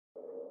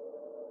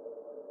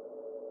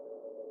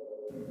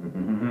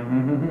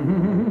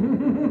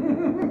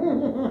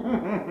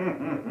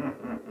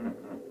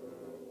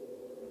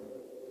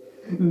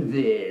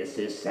This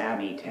is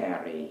Sammy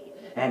Terry,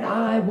 and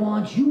I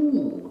want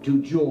you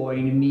to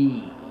join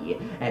me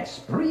at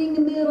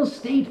Spring Mill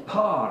State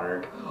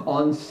Park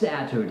on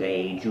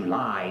Saturday,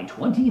 July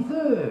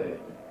 23rd.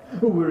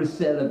 We're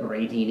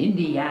celebrating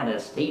Indiana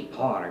State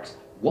Park's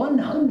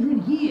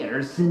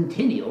 100-year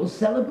centennial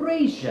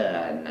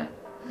celebration.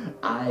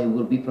 I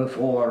will be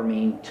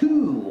performing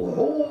 2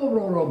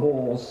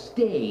 horrible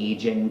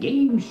stage and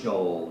game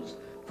shows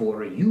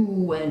for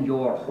you and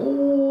your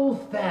whole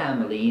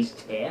family's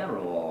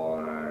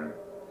terror.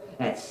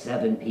 At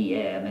 7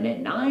 p.m. and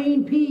at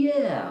 9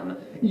 p.m.,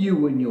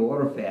 you and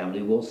your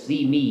family will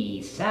see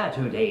me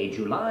Saturday,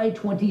 July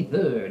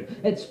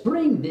 23rd at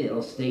Spring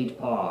Mill State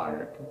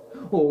Park.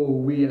 Oh,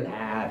 we'll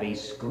have a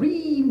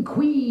Scream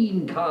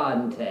Queen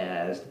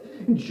contest.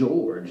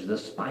 George the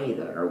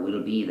Spider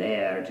will be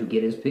there to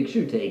get his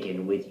picture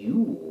taken with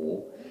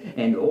you.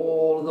 And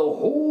all the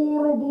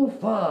horrible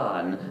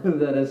fun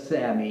that a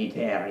Sammy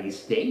Terry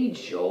stage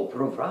show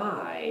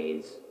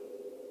provides.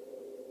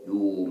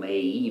 You may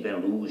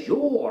even lose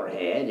your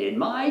head in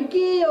my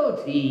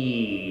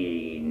guillotine.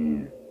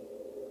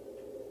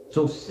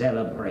 So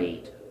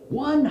celebrate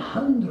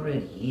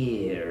 100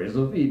 years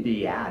of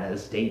Indiana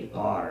State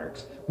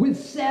Parks with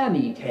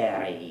Sammy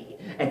Terry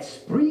at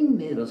Spring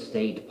Mill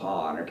State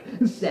Park,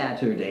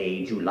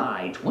 Saturday,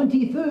 July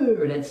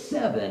 23rd at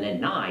 7 and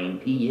 9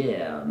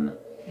 p.m.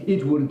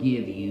 It will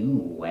give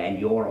you and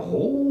your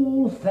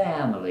whole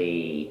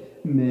family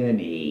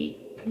many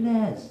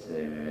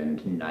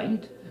pleasant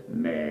nightmares.